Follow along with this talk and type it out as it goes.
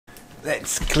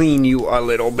Let's clean you a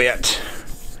little bit.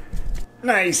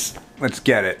 Nice. Let's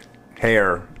get it.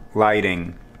 Hair,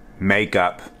 lighting,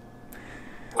 makeup.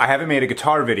 I haven't made a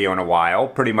guitar video in a while,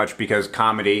 pretty much because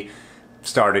comedy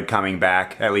started coming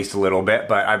back, at least a little bit,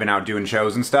 but I've been out doing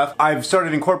shows and stuff. I've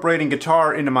started incorporating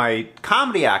guitar into my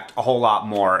comedy act a whole lot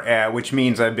more, which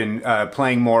means I've been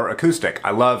playing more acoustic.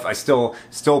 I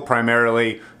still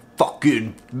primarily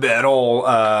fucking metal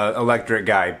electric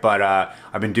guy, but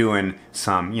I've been doing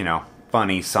some, you know,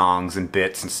 funny songs and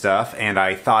bits and stuff, and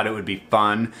I thought it would be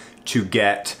fun to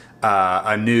get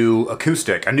a new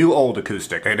acoustic, a new old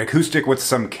acoustic, an acoustic with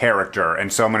some character.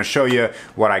 And so I'm going to show you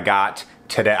what I got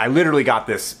today. I literally got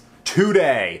this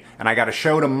today, and I got a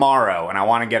show tomorrow, and I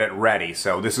want to get it ready.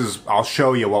 So I'll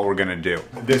show you what we're going to do.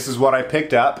 This is what I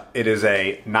picked up. It is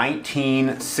a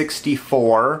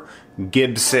 1964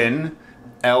 Gibson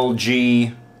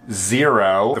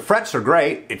LG-0. The frets are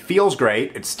great, it feels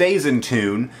great, it stays in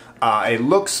tune, it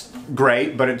looks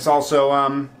great, but it's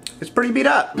also, it's pretty beat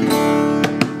up.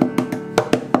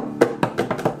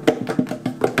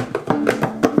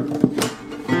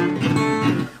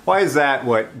 Why is that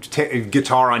what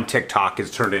guitar on TikTok is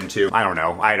turned into? I don't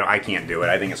know. I can't do it.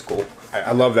 I think it's cool.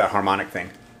 I love that harmonic thing.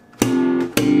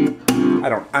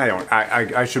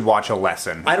 I should watch a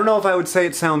lesson. I don't know if I would say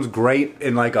it sounds great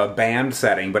in like a band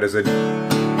setting, but as a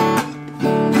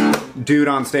dude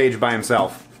on stage by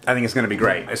himself, I think it's gonna be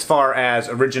great. As far as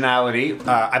originality,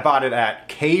 I bought it at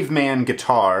Caveman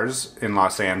Guitars in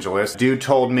Los Angeles. Dude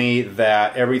told me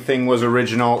that everything was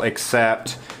original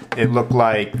except it looked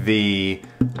like the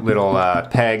little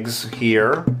pegs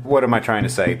here. What am I trying to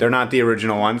say? They're not the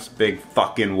original ones. Big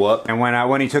fucking whoop. And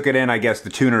when he took it in, I guess the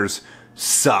tuners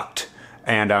sucked.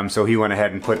 And so he went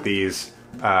ahead and put these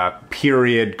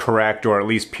period correct, or at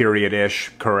least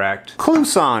period-ish correct,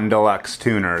 Kluson Deluxe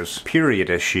tuners.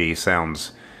 Period-ish-y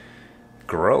sounds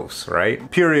gross,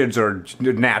 right? Periods are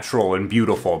natural and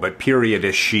beautiful, but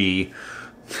period-ish-y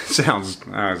sounds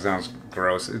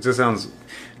gross. It just sounds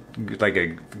like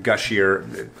a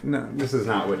gushier. No, this is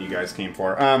not what you guys came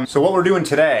for. So what we're doing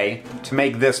today to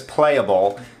make this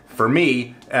playable for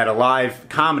me at a live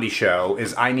comedy show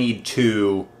is I need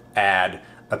to add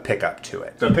a pickup to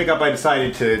it. The pickup I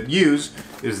decided to use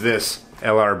is this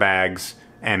LR Baggs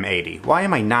M80. Why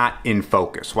am I not in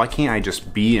focus? Why can't I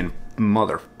just be in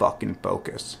motherfucking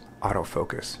focus?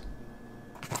 Autofocus.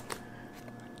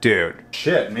 Dude.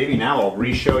 Shit, maybe now I'll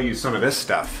re-show you some of this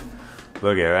stuff.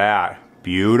 Look at that.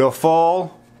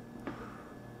 Beautiful.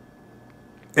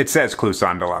 It says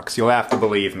Kluson Deluxe. You'll have to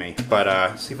believe me.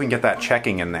 But see if we can get that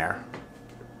checking in there.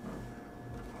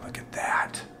 Look at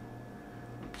that.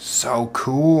 So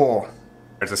cool.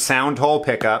 There's a sound hole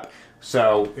pickup,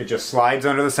 so it just slides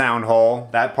under the sound hole.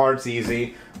 That part's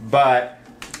easy, but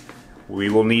we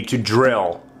will need to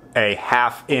drill a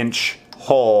 1/2-inch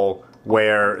hole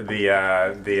where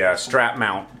the strap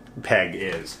mount peg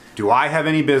is. Do I have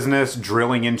any business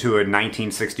drilling into a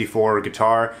 1964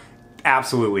 guitar?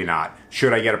 Absolutely not.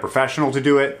 Should I get a professional to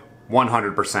do it?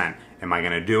 100%. Am I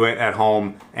gonna do it at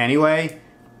home anyway?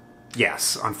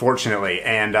 Yes, unfortunately.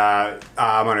 And I'm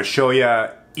gonna show you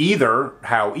either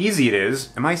how easy it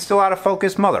is. Am I still out of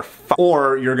focus, motherfucker?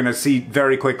 Or you're gonna see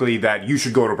very quickly that you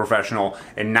should go to a professional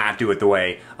and not do it the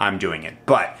way I'm doing it.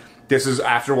 But this is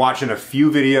after watching a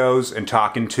few videos and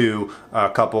talking to a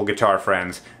couple guitar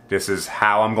friends. This is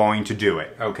how I'm going to do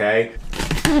it, okay?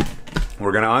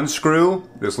 We're gonna unscrew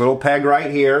this little peg right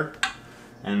here,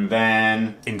 and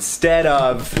then instead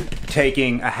of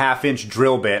taking a 1/2-inch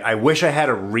drill bit, I wish I had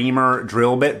a reamer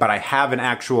drill bit, but I have an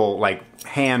actual like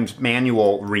hand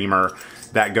manual reamer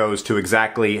that goes to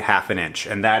exactly 1/2 inch,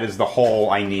 and that is the hole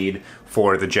I need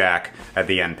for the jack at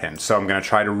the end pin. So I'm gonna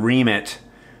try to ream it.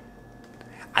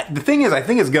 The thing is, I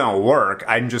think it's gonna work.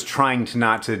 I'm just trying to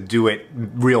not to do it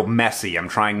real messy. I'm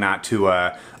trying not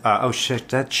to, oh shit,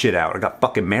 that shit out. I got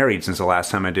fucking married since the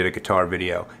last time I did a guitar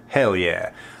video. Hell yeah.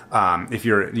 If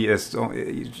you're, yes,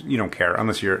 you don't care,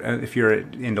 unless if you're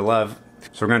into love.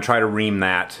 So we're gonna try to ream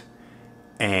that,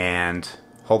 and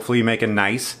hopefully make a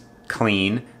nice,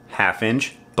 clean,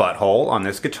 1/2-inch butthole on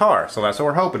this guitar. So that's what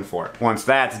we're hoping for. Once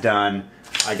that's done,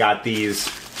 I got these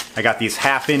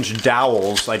 1/2-inch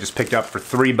dowels I just picked up for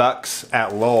 $3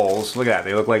 at Lowell's. Look at that,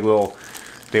 they look like little,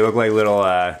 what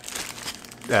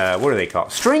are they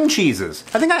called? String cheeses.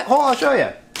 I'll show you.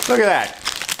 Look at that.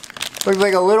 Looks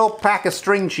like a little pack of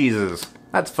string cheeses.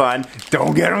 That's fun.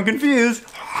 Don't get them confused.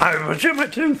 I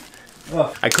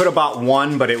could have bought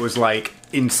one, but it was like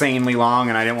insanely long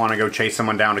and I didn't want to go chase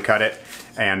someone down to cut it.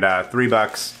 And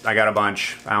 $3, I got a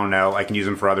bunch. I don't know, I can use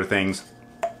them for other things.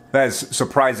 That is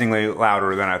surprisingly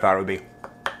louder than I thought it would be.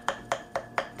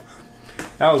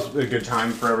 That was a good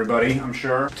time for everybody, I'm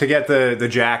sure. To get the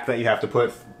jack that you have to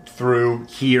put through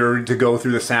here to go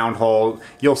through the sound hole,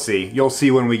 you'll see. You'll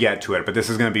see when we get to it, but this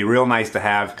is gonna be real nice to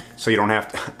have so you don't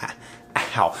have to,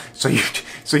 ow, so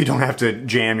you don't have to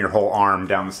jam your whole arm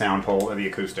down the sound hole of the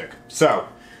acoustic. So,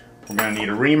 we're gonna need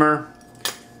a reamer,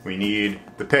 we need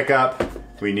the pickup,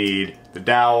 we need the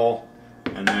dowel,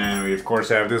 and then we of course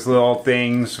have this little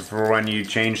things for when you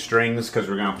change strings, because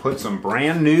we're gonna put some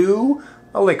brand new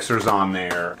elixirs on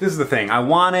there. This is the thing, I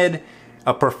wanted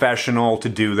a professional to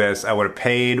do this. I would have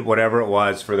paid whatever it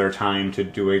was for their time to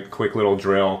do a quick little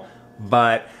drill,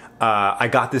 but I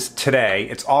got this today.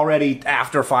 It's already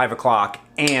after 5 o'clock,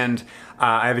 and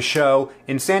I have a show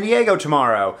in San Diego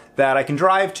tomorrow that I can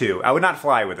drive to. I would not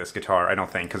fly with this guitar, I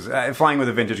don't think, because flying with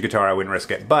a vintage guitar, I wouldn't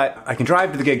risk it. But I can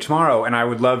drive to the gig tomorrow, and I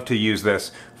would love to use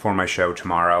this for my show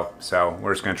tomorrow. So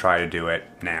we're just gonna try to do it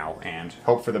now and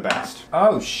hope for the best.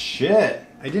 Oh shit,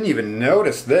 I didn't even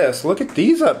notice this. Look at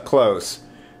these up close.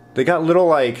 They got little,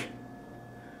 like,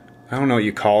 I don't know what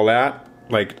you call that,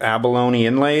 like abalone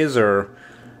inlays or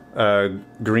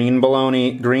green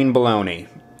bologna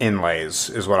inlays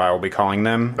is what I will be calling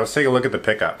them. Let's take a look at the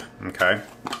pickup, okay?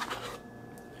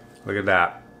 Look at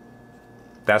that.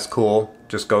 That's cool.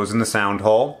 Just goes in the sound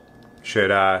hole.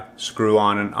 Should screw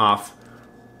on and off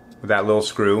with that little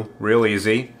screw. Real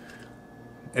easy.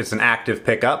 It's an active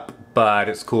pickup, but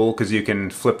it's cool because you can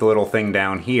flip the little thing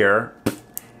down here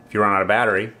if you run out of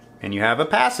battery, and you have a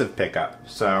passive pickup.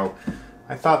 So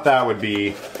I thought that would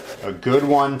be a good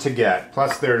one to get.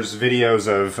 Plus there's videos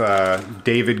of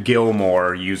David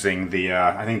Gilmour using the,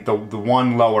 I think the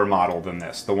one lower model than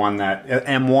this. The one that,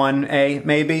 M1A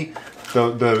maybe?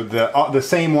 The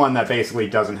same one that basically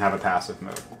doesn't have a passive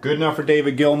mode. Good enough for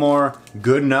David Gilmour,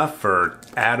 good enough for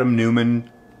Adam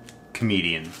Newman,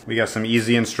 comedian. We got some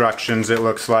easy instructions, it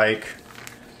looks like,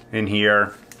 in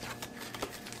here.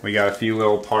 We got a few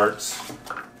little parts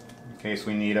in case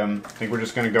we need them. I think we're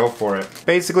just gonna go for it.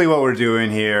 Basically what we're doing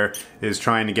here is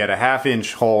trying to get a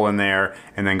 1/2-inch hole in there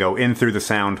and then go in through the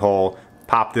sound hole,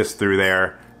 pop this through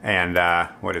there, and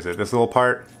what is it, this little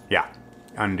part? Yeah,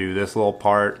 undo this little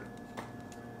part,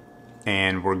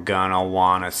 and we're gonna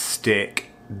wanna stick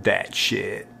that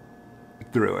shit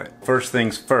through it. First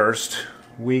things first,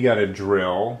 we gotta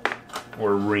drill,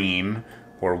 or ream,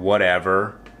 or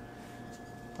whatever,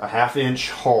 a 1/2-inch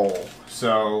hole.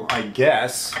 So I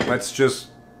guess let's just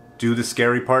do the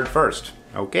scary part first,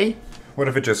 okay? What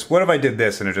if I did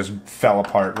this and it just fell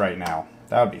apart right now?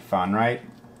 That would be fun, right?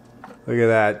 Look at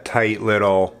that tight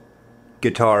little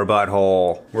guitar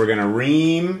butthole. We're gonna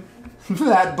ream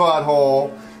that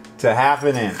butthole to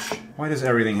 1/2 inch. Why does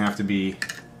everything have to be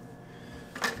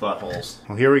buttholes?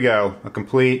 Well, here we go, a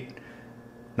complete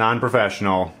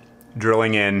non-professional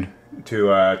drilling in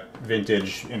to a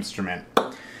vintage instrument.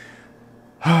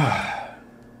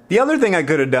 The other thing I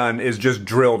could have done is just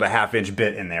drilled a 1/2-inch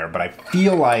bit in there, but I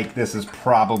feel like this is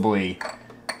probably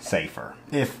safer.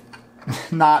 If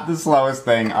not the slowest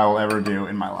thing I will ever do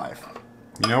in my life.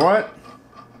 You know what?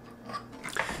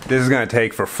 This is gonna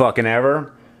take for fucking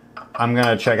ever. I'm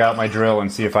gonna check out my drill and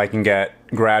see if I can get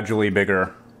gradually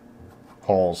bigger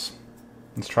holes.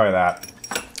 Let's try that.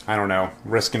 I don't know,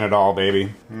 risking it all,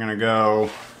 baby. I'm gonna go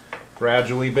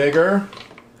gradually bigger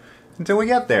until we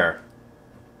get there.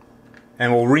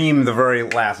 And we'll ream the very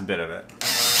last bit of it.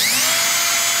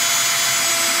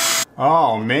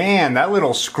 Oh man, that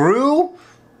little screw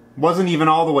wasn't even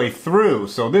all the way through,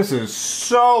 so this is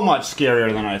so much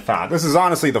scarier than I thought. This is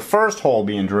honestly the first hole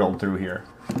being drilled through here.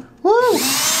 Woo!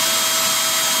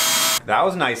 That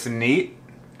was nice and neat.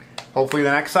 Hopefully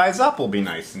the next size up will be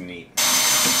nice and neat.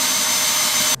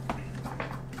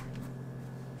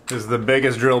 This is the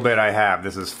biggest drill bit I have.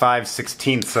 This is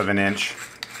 5/16 of an inch,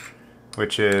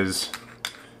 which is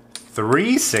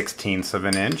 3/16 of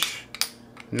an inch.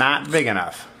 Not big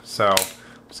enough. So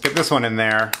let's get this one in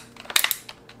there,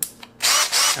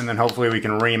 and then hopefully we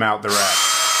can ream out the rest.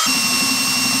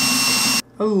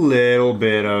 A little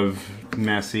bit of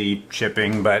messy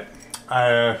chipping, but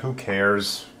who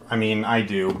cares? I mean, I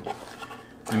do.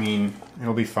 I mean,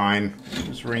 it'll be fine.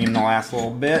 Just ream the last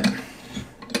little bit.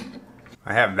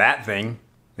 I have that thing.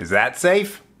 Is that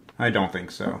safe? I don't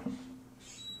think so.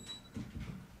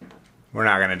 We're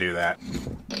not gonna do that.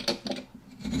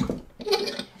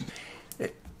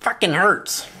 It fucking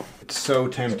hurts. It's so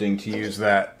tempting to use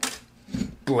that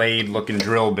blade looking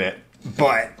drill bit,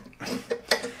 but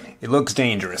it looks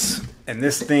dangerous. And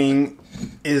this thing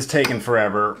is taking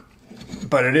forever,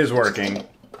 but it is working.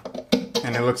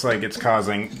 And it looks like it's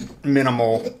causing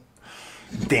minimal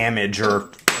damage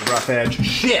or rough edge.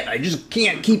 Shit, I just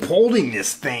can't keep holding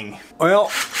this thing. Well,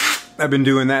 I've been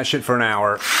doing that shit for an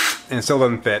hour, and it still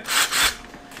doesn't fit.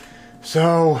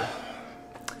 So,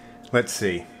 let's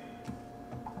see.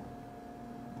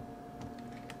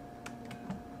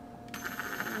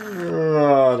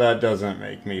 Oh, that doesn't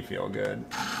make me feel good.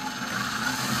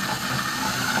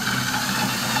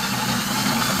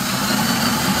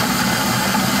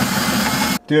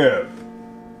 Dude.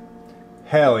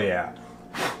 Hell yeah.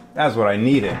 That's what I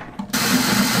needed.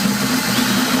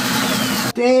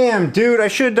 Damn, dude, I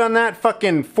should have done that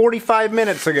fucking 45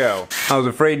 minutes ago. I was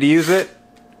afraid to use it,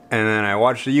 and then I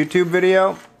watched a YouTube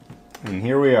video, and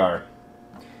here we are.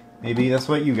 Maybe that's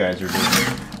what you guys are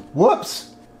doing. Whoops!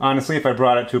 Honestly, if I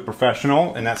brought it to a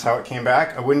professional and that's how it came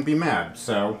back, I wouldn't be mad.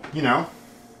 So, you know,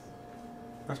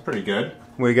 that's pretty good.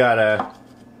 We got a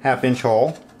 1/2-inch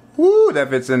hole. Woo, that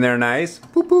fits in there nice.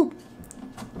 Boop, boop.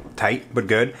 Tight, but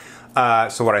good.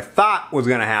 So what I thought was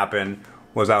gonna happen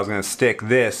was I was gonna stick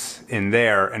this in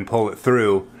there and pull it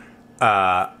through,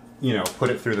 you know,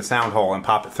 put it through the sound hole and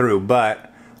pop it through,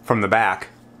 but from the back,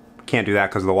 can't do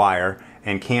that because of the wire,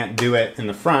 and can't do it in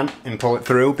the front and pull it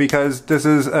through because this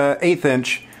is a 1/8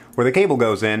 inch where the cable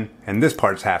goes in, and this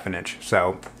part's 1/2 inch.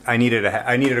 So I needed a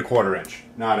 1/4 inch,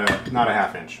 not a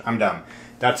 1/2 inch. I'm dumb.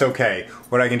 That's okay.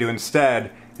 What I can do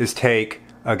instead is take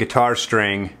a guitar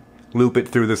string, loop it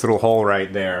through this little hole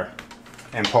right there,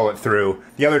 and pull it through.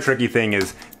 The other tricky thing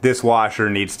is this washer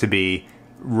needs to be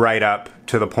right up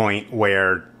to the point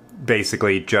where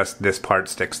basically just this part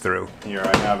sticks through. Here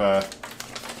I have a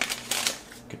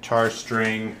guitar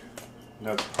string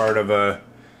that's part of a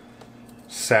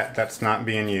set that's not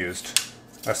being used.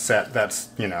 A set that's,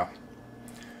 you know,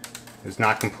 is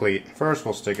not complete. First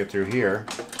we'll stick it through here.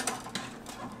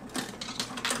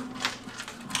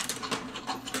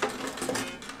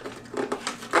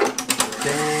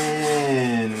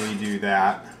 Then we do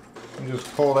that. And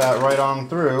just pull that right on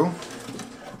through.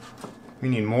 We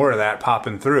need more of that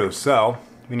popping through, so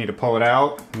we need to pull it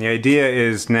out. And the idea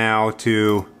is now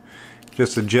to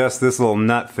just adjust this little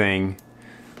nut thing,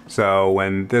 so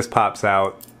when this pops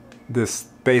out, this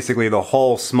basically the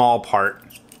whole small part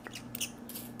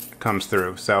comes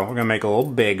through. So we're gonna make it a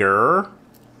little bigger,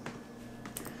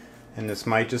 and this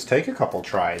might just take a couple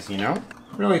tries, you know?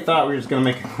 Really thought we were just gonna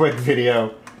make a quick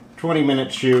video,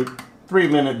 20-minute shoot,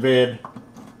 3-minute vid.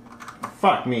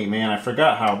 Fuck me, man, I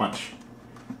forgot how much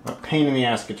a pain in the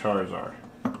ass guitars are.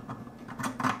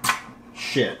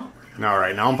 Shit.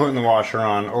 Alright, now I'm putting the washer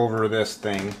on over this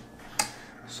thing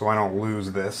so I don't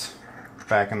lose this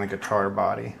back in the guitar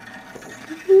body.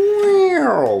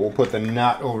 We'll put the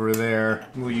nut over there.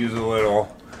 We'll use a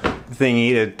little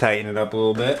thingy to tighten it up a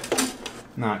little bit.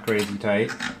 Not crazy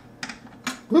tight.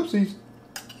 Whoopsies.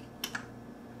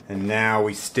 And now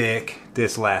we stick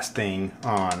this last thing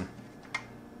on.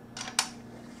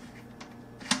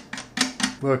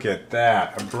 Look at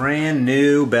that, a brand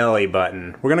new belly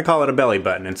button. We're gonna call it a belly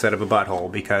button instead of a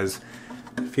butthole because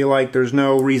I feel like there's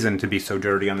no reason to be so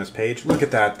dirty on this page. Look at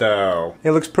that though.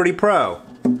 It looks pretty pro.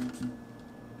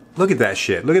 Look at that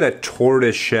shit. Look at that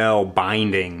tortoise shell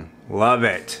binding. Love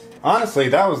it. Honestly,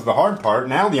 that was the hard part.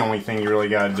 Now the only thing you really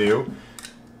gotta do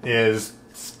is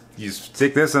you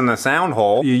stick this in the sound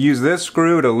hole. You use this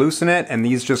screw to loosen it and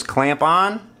these just clamp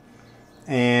on.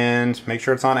 And make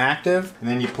sure it's on active, and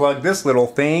then you plug this little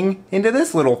thing into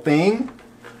this little thing,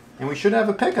 and we should have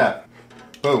a pickup.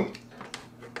 Boom.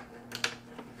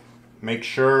 Make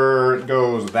sure it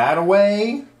goes that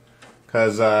away,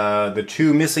 because the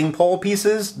two missing pole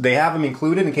pieces, they have them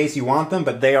included in case you want them,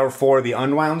 but they are for the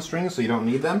unwound strings, so you don't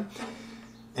need them.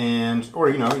 And, or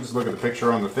you know, you just look at the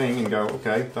picture on the thing and go,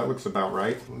 okay, that looks about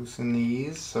right. Loosen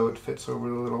these so it fits over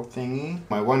the little thingy.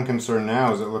 My one concern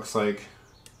now is it looks like,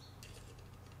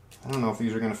 I don't know if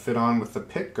these are going to fit on with the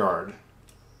pick guard.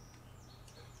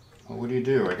 Well, what do you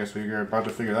do? I guess we're about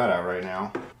to figure that out right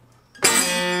now.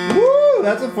 Woo!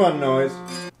 That's a fun noise.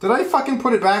 Did I fucking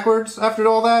put it backwards after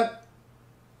all that?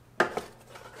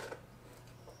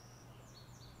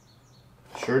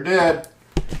 Sure did.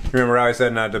 Remember how I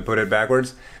said not to put it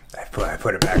backwards? I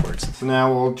put it backwards. So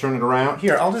now we'll turn it around.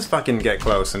 Here, I'll just fucking get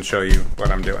close and show you what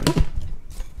I'm doing.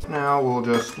 Now we'll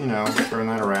just, you know, turn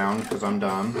that around because I'm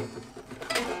dumb.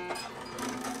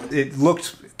 It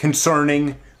looked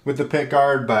concerning with the pick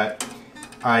guard, but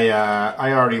I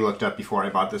already looked up before I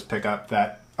bought this pickup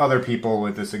that other people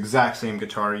with this exact same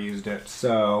guitar used it,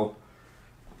 so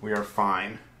we are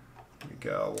fine. Here we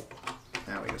go.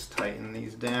 Now we just tighten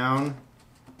these down.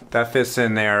 That fits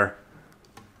in there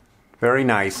very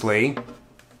nicely.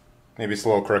 Maybe it's a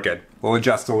little crooked. We'll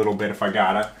adjust a little bit if I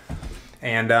gotta.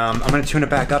 And I'm gonna tune it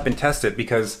back up and test it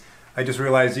because I just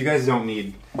realized you guys don't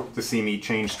need to see me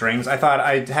change strings. I thought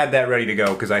I had that ready to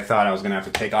go because I thought I was going to have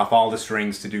to take off all the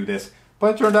strings to do this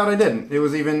But it turned out I didn't. It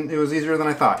was easier than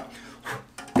I thought.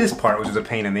 This part was just a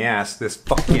pain in the ass. This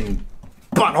fucking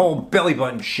butthole belly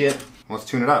button shit. Let's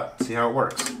tune it up, see how it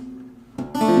works.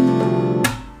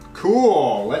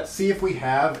 Cool. Let's see if we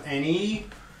have any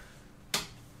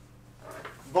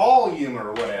volume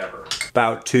or whatever.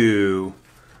 About to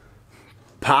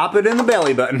pop it in the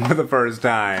belly button for the first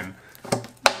time.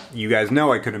 You guys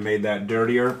know I could have made that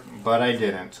dirtier, but I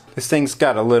didn't. This thing's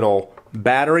got a little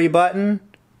battery button.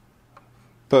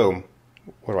 Boom.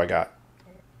 What do I got?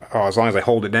 Oh, as long as I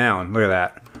hold it down. Look at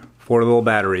that. 4 little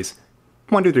batteries.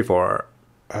 1, 2, 3, 4.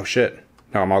 Oh shit.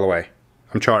 No, I'm all the way.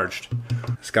 I'm charged.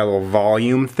 It's got a little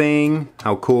volume thing.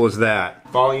 How cool is that?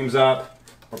 Volume's up.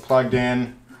 We're plugged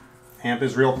in. Amp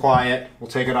is real quiet. We'll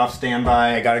take it off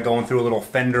standby. I got it going through a little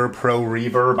Fender Pro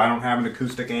Reverb. I don't have an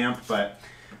acoustic amp, but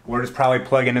we're just probably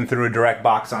plugging in through a direct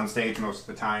box on stage most of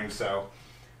the time, so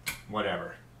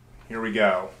whatever. Here we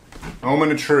go.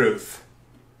 Moment of truth.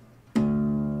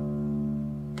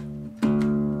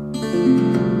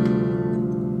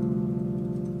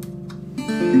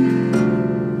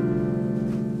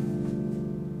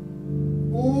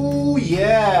 Ooh,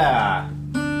 yeah!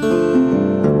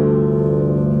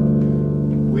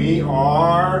 We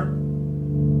are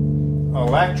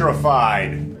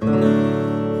electrified.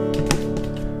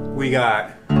 We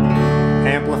got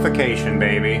amplification,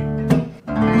 baby.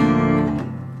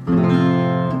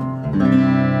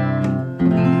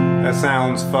 That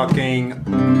sounds fucking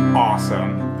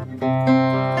awesome.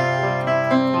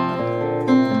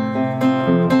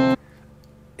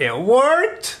 It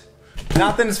worked!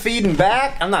 Nothing's feeding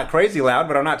back. I'm not crazy loud,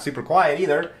 but I'm not super quiet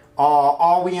either.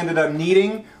 All we ended up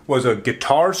needing was a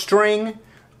guitar string,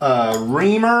 a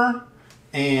reamer,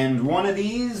 and one of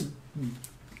these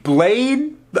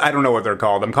blade, I don't know what they're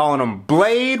called. I'm calling them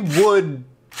blade wood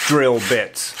drill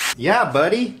bits. Yeah,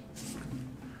 buddy.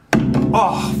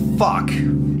 Oh, fuck.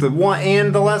 The one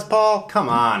and the Les Paul? Come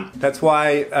on. That's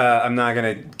why I'm not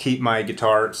gonna keep my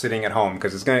guitar sitting at home,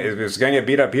 because if it's gonna get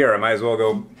beat up here, I might as well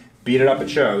go beat it up at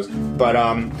shows. But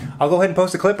I'll go ahead and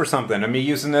post a clip or something of me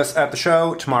using this at the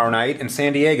show tomorrow night in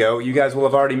San Diego. You guys will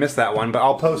have already missed that one, but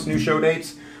I'll post new show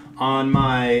dates on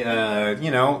my, you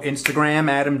know, Instagram,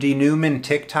 Adam D. Newman,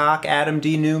 TikTok, Adam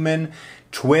D. Newman,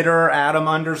 Twitter,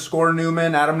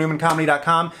 Adam_Newman,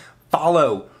 AdamNewmanComedy.com.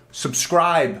 Follow,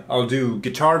 subscribe. I'll do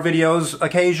guitar videos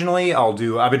occasionally.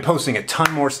 I've been posting a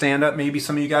ton more stand-up, maybe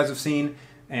some of you guys have seen,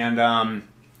 and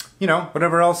you know,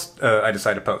 whatever else I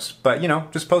decide to post. But, you know,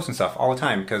 just posting stuff all the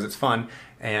time because it's fun.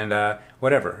 And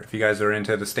whatever. If you guys are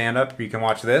into the stand-up, you can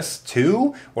watch this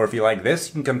too. Or if you like this,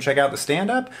 you can come check out the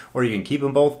stand-up. Or you can keep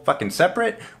them both fucking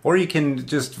separate. Or you can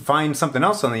just find something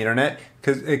else on the internet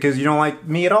because you don't like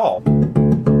me at all.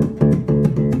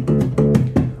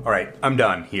 Alright, I'm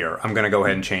done here. I'm going to go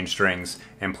ahead and change strings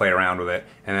and play around with it.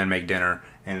 And then make dinner.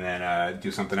 And then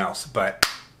do something else. But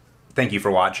thank you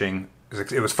for watching.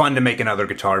 It was fun to make another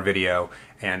guitar video,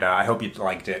 and I hope you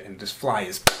liked it. And this fly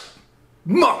is...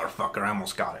 Motherfucker, I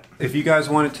almost got it. If you guys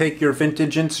want to take your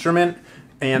vintage instrument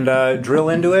and drill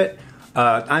into it,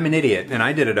 I'm an idiot, and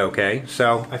I did it okay,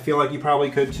 so I feel like you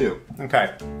probably could too.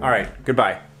 Okay, alright,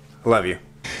 goodbye. I love you.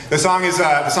 The song is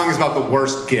about the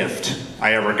worst gift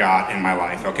I ever got in my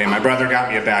life, okay? My brother got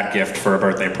me a bad gift for a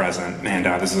birthday present, and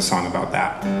this is a song about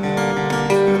that.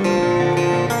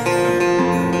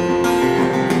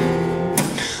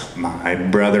 My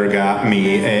brother got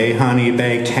me a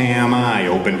honey-baked ham. I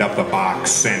opened up the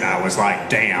box and I was like,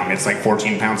 damn, it's like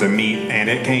 14 pounds of meat and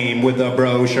it came with a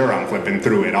brochure. I'm flipping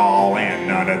through it all and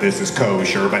none of this is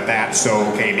kosher, but that's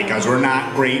okay because we're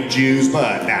not great Jews.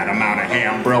 But that amount of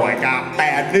ham, bro, I got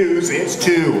bad news. It's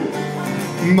too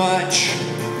much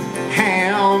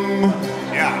ham.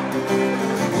 Yeah.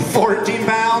 14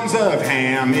 pounds of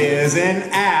ham is an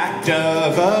act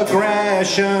of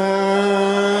aggression.